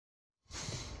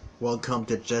Welcome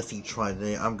to Jesse Try.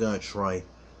 Today I'm gonna try.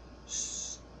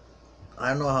 I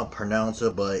don't know how to pronounce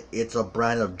it, but it's a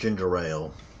brand of ginger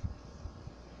ale.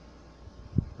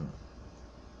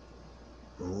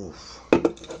 Oof.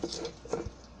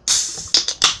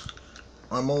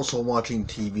 I'm also watching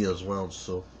TV as well,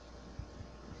 so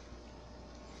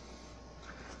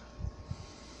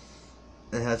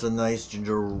it has a nice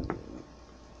ginger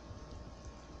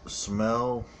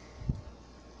smell.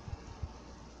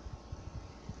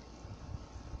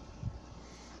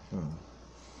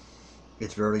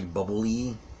 It's very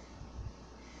bubbly.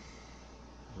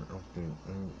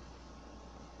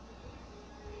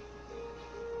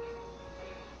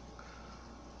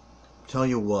 Tell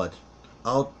you what,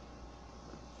 I'll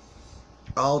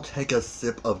take a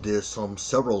sip of this,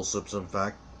 several sips in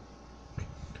fact,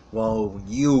 while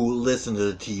you listen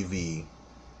to the TV.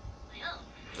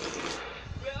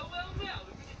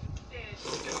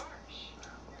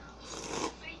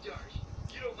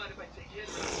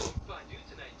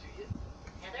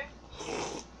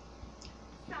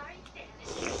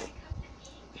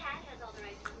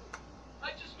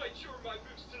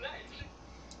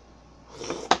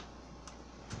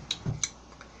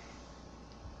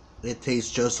 It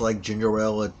tastes just like ginger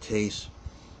ale. It tastes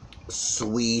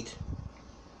sweet.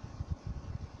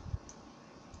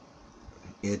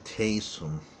 It tastes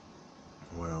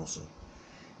what else?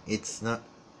 It's not.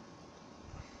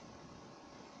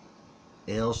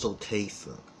 It also tastes.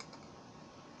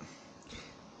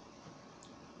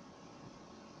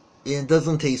 It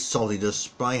doesn't taste salty,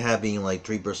 despite having like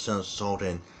 3% salt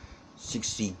and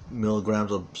 60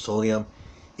 milligrams of sodium.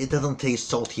 It doesn't taste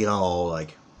salty at all.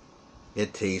 Like,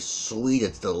 it tastes sweet,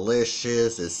 it's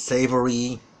delicious, it's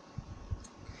savory.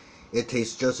 It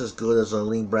tastes just as good as the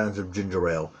lean brands of ginger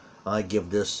ale. I give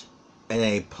this an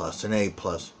A+, an A+.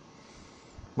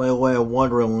 By the way, I'm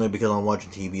wondering only because I'm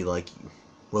watching TV like you.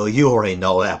 Well, you already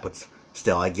know that, but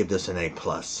still, I give this an A+.